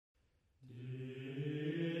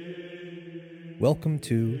Welcome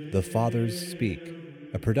to The Fathers Speak,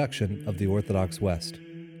 a production of the Orthodox West.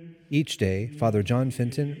 Each day, Father John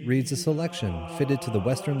Fenton reads a selection fitted to the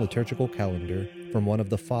Western liturgical calendar from one of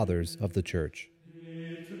the Fathers of the Church.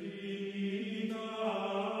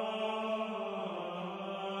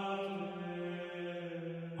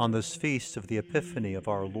 On this feast of the Epiphany of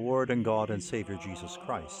our Lord and God and Savior Jesus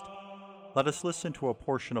Christ, let us listen to a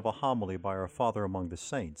portion of a homily by our Father among the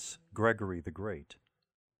Saints, Gregory the Great.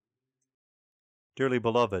 Dearly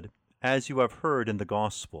beloved, as you have heard in the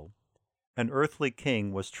Gospel, an earthly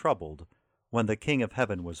king was troubled when the King of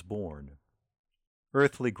heaven was born.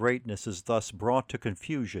 Earthly greatness is thus brought to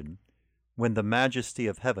confusion when the majesty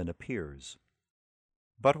of heaven appears.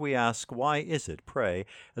 But we ask, why is it, pray,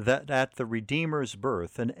 that at the Redeemer's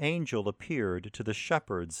birth an angel appeared to the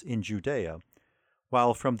shepherds in Judea,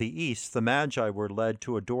 while from the east the Magi were led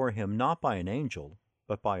to adore him not by an angel,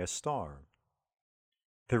 but by a star?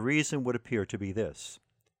 The reason would appear to be this.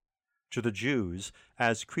 To the Jews,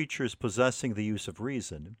 as creatures possessing the use of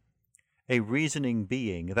reason, a reasoning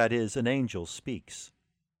being, that is, an angel, speaks.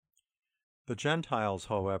 The Gentiles,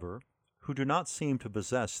 however, who do not seem to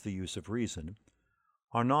possess the use of reason,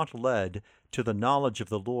 are not led to the knowledge of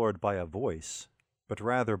the Lord by a voice, but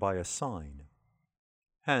rather by a sign.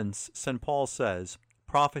 Hence, St. Paul says,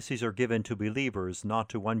 prophecies are given to believers, not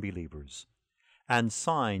to unbelievers, and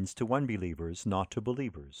signs to unbelievers, not to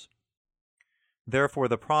believers. Therefore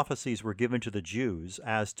the prophecies were given to the Jews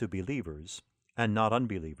as to believers, and not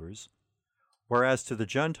unbelievers, whereas to the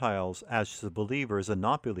Gentiles as to believers and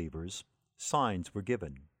not believers, signs were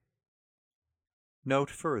given. Note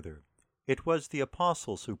further, it was the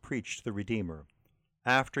apostles who preached the Redeemer,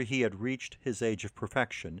 after he had reached his age of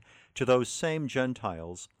perfection, to those same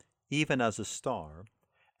Gentiles, even as a star,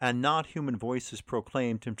 and not human voices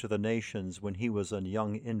proclaimed him to the nations when he was a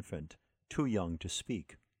young infant, too young to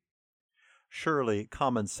speak. Surely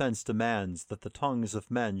common sense demands that the tongues of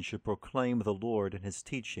men should proclaim the Lord and his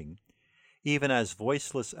teaching, even as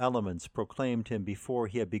voiceless elements proclaimed him before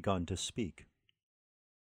he had begun to speak.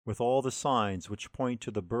 With all the signs which point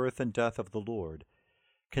to the birth and death of the Lord,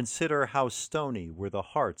 consider how stony were the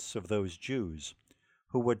hearts of those Jews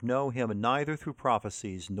who would know him neither through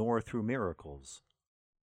prophecies nor through miracles.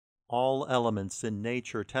 All elements in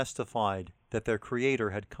nature testified that their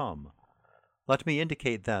Creator had come. Let me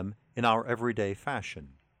indicate them in our everyday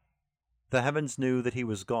fashion. The heavens knew that he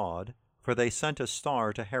was God, for they sent a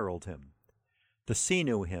star to herald him. The sea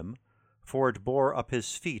knew him, for it bore up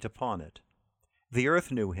his feet upon it. The earth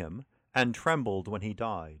knew him, and trembled when he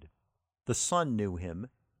died. The sun knew him,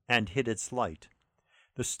 and hid its light.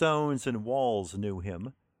 The stones and walls knew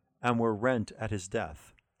him, and were rent at his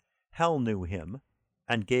death. Hell knew him,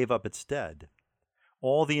 and gave up its dead.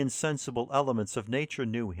 All the insensible elements of nature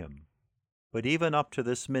knew him. But even up to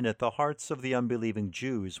this minute the hearts of the unbelieving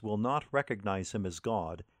Jews will not recognize him as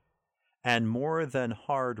God, and more than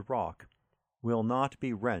hard rock will not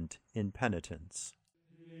be rent in penitence.